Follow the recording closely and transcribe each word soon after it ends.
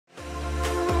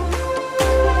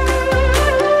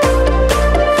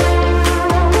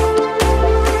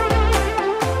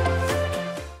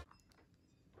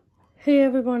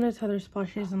good morning to other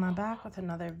plushies, and I'm back with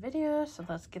another video. So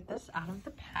let's get this out of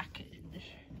the package.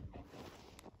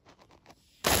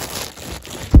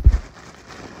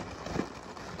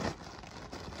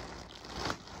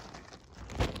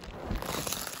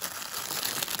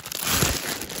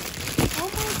 Oh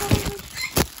my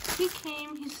gosh, he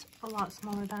came. He's a lot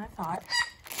smaller than I thought,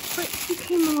 but he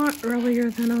came a lot earlier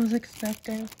than I was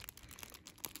expecting.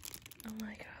 Oh my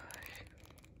gosh.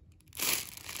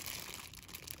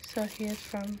 So he is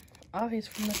from, oh, he's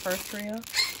from the first reel.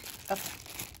 Okay.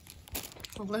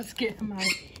 Well, let's get him out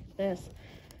of this.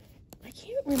 I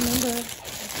can't remember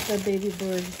the baby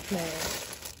bird's name.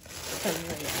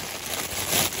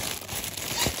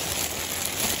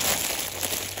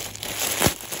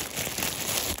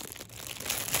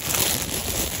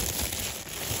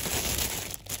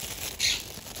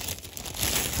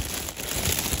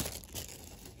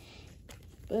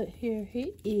 But here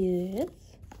he is.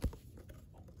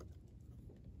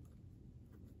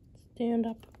 Stand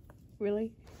up,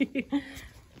 really?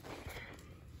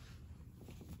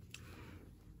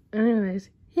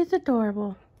 Anyways, he's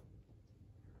adorable.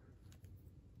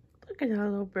 Look at that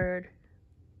little bird.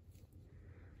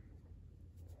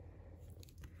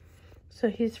 So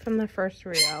he's from the first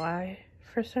reel. I,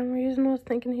 for some reason, was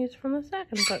thinking he's from the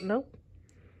second, but nope.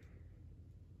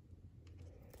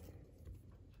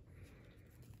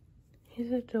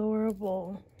 He's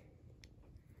adorable.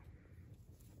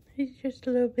 He's just a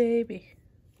little baby.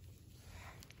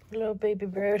 A little baby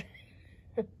bird.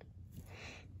 You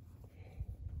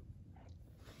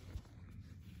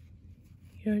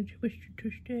want to twist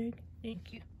your tush tag?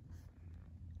 Thank you.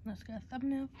 Let's get a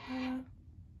thumbnail photo.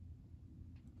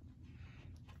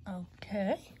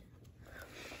 Okay.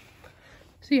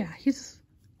 So yeah, he's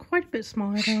quite a bit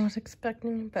smaller than I was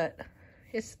expecting, but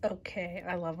it's okay.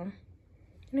 I love him.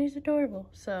 And he's adorable,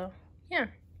 so yeah.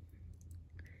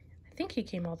 I think he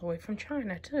came all the way from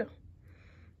China too.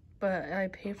 But I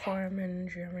paid for him in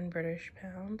German British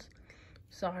pounds,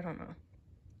 so I don't know.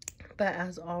 But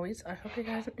as always, I hope you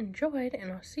guys enjoyed,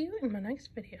 and I'll see you in my next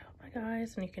video. Bye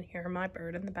guys, and you can hear my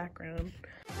bird in the background.